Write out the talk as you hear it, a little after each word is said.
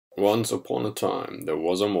Once upon a time there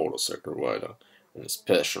was a motorcycle rider, and his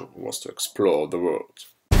passion was to explore the world.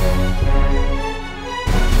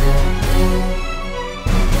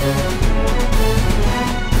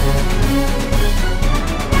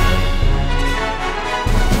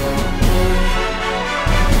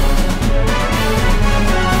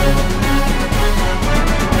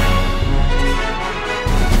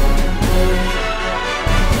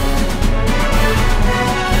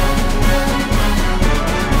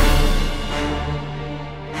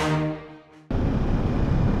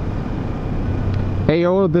 Hey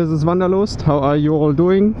all, this is Wanderlust. How are you all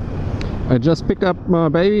doing? I just picked up my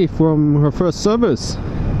baby from her first service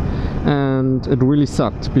and it really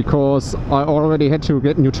sucked because I already had to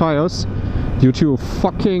get new tires due to a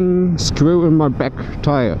fucking screw in my back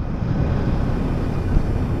tire.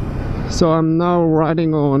 So I'm now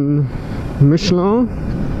riding on Michelin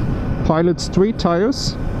Pilot Street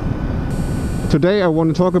tires. Today I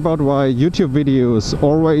want to talk about why YouTube videos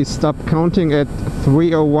always stop counting at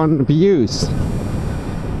 301 views.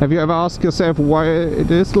 Have you ever asked yourself why it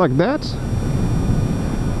is like that?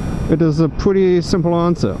 It is a pretty simple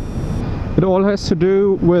answer. It all has to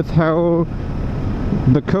do with how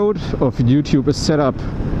the code of YouTube is set up.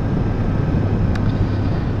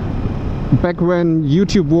 Back when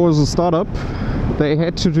YouTube was a startup, they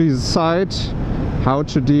had to decide how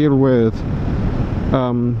to deal with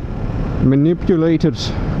manipulated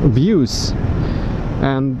views,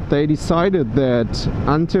 and they decided that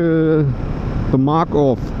until the mark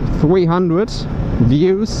of 300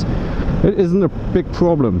 views it isn't a big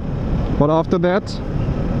problem, but after that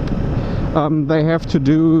they have to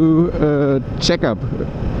do a checkup.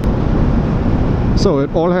 So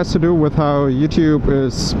it all has to do with how YouTube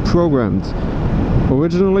is programmed.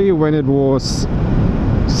 Originally, when it was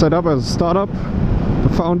set up as a startup, the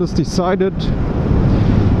founders decided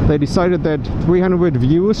that 300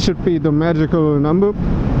 views should be the magical number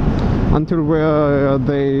until where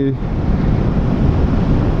they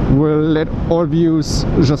will let all views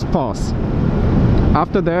just pass.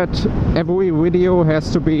 After that, every video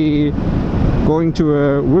has to be going to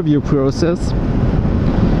a review process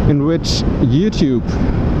in which YouTube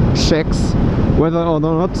checks whether or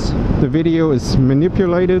not the video is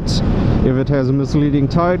manipulated, if it has a misleading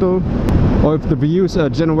title, or if the views are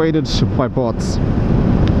generated by bots.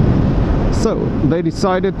 So they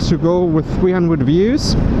decided to go with 300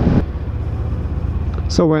 views.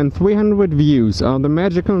 So when 300 views are the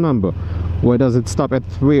magical number, why does it stop at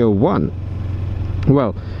 301?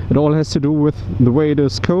 Well, it all has to do with the way it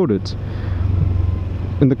is coded.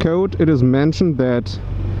 In the code it is mentioned that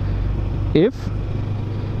if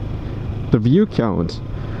the view count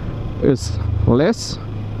is less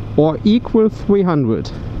or equal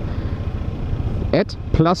 300, add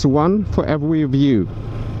 +1 for every view.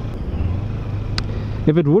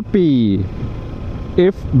 If it would be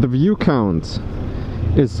if the view count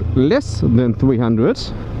is less than 300,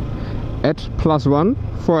 add +1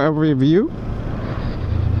 for every view.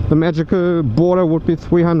 The magical border would be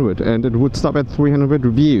 300 and it would stop at 300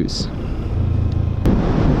 views.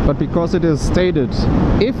 But because it is stated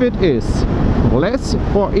if it is less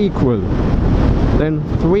or equal than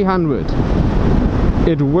 300,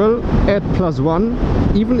 it will add +1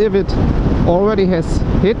 even if it already has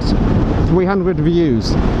hit 300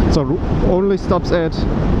 views. So it only stops at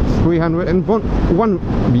 301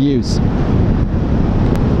 views.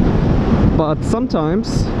 But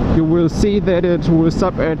sometimes you will see that it will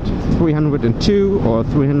stop at 302 or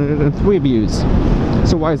 303 views.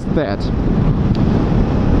 So why is that?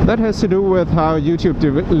 That has to do with how YouTube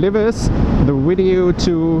delivers the video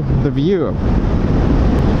to the viewer.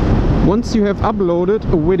 Once you have uploaded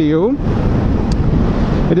a video,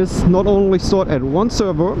 it is not only stored at one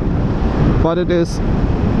server, but it is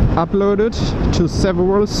uploaded to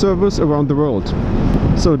several servers around the world.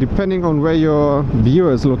 So depending on where your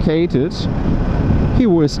viewer is located, he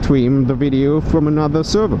will stream the video from another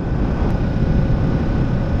server.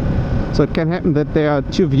 So it can happen that there are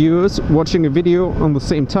two viewers watching a video on the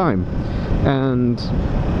same time, and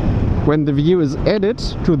when the view is added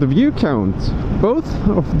to the view count, both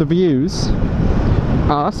of the views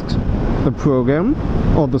ask the program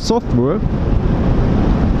or the software,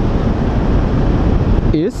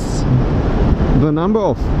 is the number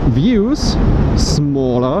of views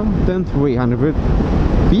smaller than 300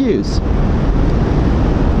 views?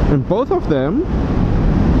 And both of them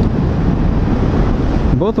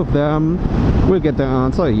will get the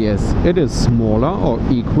answer yes, it is smaller or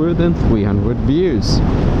equal than 300 views.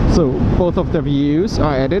 So both of the views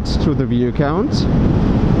are added to the view count,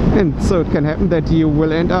 and so it can happen that you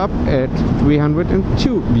will end up at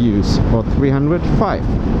 302 views or 305.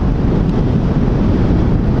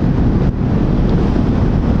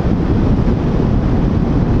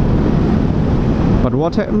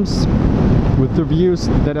 what happens with the views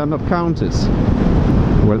that are not counted?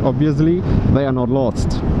 Well, obviously they are not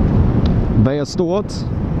lost. They are stored.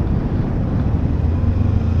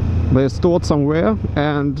 They are stored somewhere,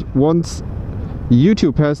 and once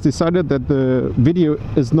YouTube has decided that the video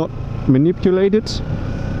is not manipulated,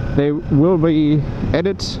 they will be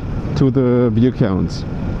added to the view count.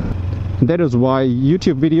 That is why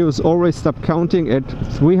YouTube videos always stop counting at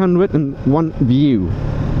 301 view.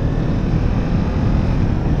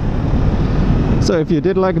 So if you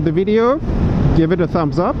did like the video, give it a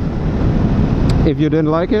thumbs up. If you didn't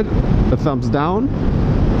like it, a thumbs down.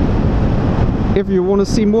 If you want to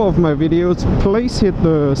see more of my videos, please hit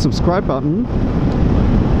the subscribe button.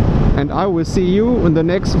 And I will see you in the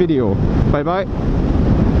next video. Bye bye.